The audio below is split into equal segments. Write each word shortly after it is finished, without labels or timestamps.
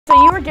So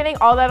you were getting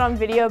all that on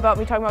video about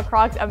me talking about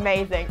Crocs?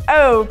 Amazing.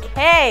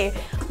 Okay.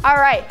 All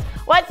right.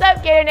 What's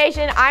up, Gator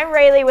Nation? I'm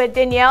Railey with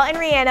Danielle and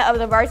Reanna of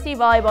the Varsity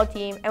Volleyball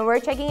team, and we're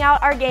checking out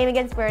our game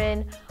against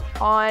Vernon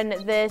on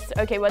this.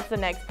 Okay, what's the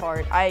next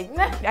part? I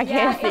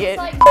can't see it.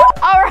 Like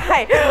all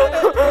right.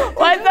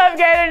 What's up,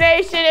 Gator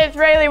Nation? It's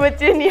Railey with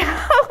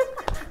Danielle.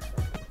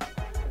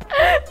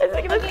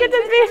 Let's get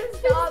this video.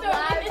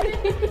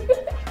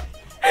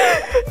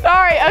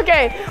 Sorry,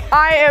 okay,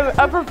 I am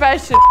a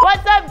professional.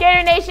 What's up,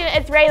 Gator Nation?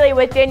 It's Railey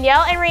with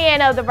Danielle and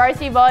Reanna of the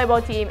Varsity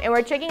Volleyball team, and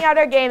we're checking out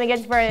our game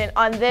against Vernon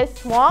on this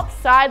swamp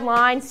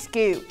sideline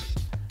scoop.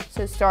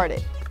 So start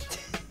it.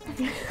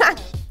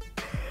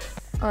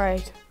 All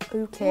right,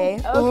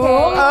 okay.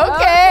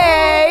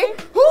 Okay.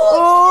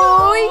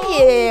 Oh,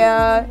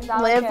 yeah.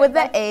 Live with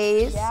the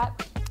A's.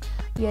 Yep.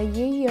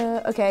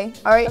 Yeah. Okay.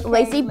 All right,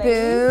 Lacey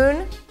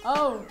Boone.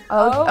 Oh.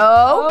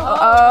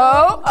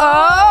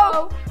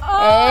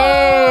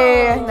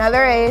 Hey,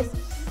 another ace.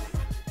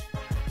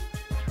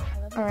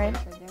 All right.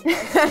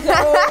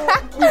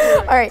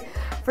 All right,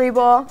 free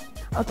ball.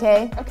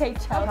 Okay. Okay,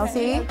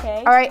 Chelsea.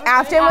 Okay. All right,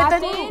 Afton with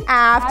the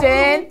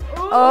Afton.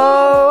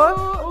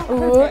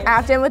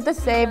 Afton with the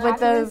save with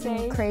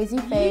the crazy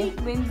fade.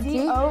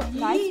 Lindsay. Oh,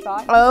 nice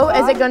spot. Oh,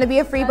 is it going to be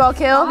a free ball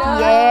kill? No.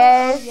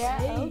 Yes.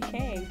 Yeah.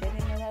 Okay.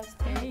 Didn't know that was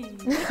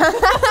paid.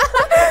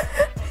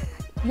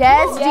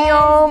 Yes,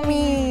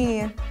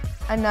 Diomi.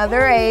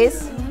 Another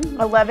ace.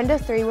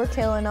 11-3, we're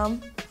killing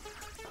them.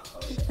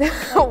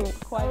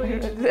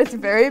 It's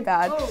very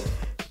bad. Oh.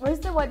 Where's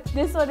the one?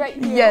 This one right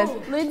here. Yes.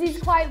 Oh. Lindsay's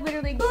quite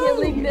literally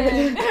killing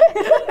them.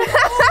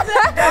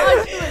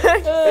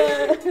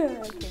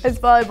 It's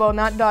volleyball,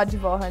 not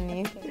dodgeball,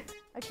 honey.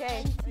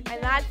 Okay,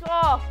 and that's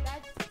all.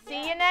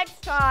 See you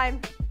next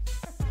time.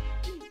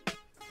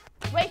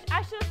 Wait,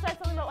 I should have said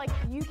something about like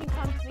you can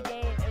come to the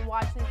game and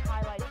watch these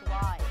highlights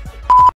live.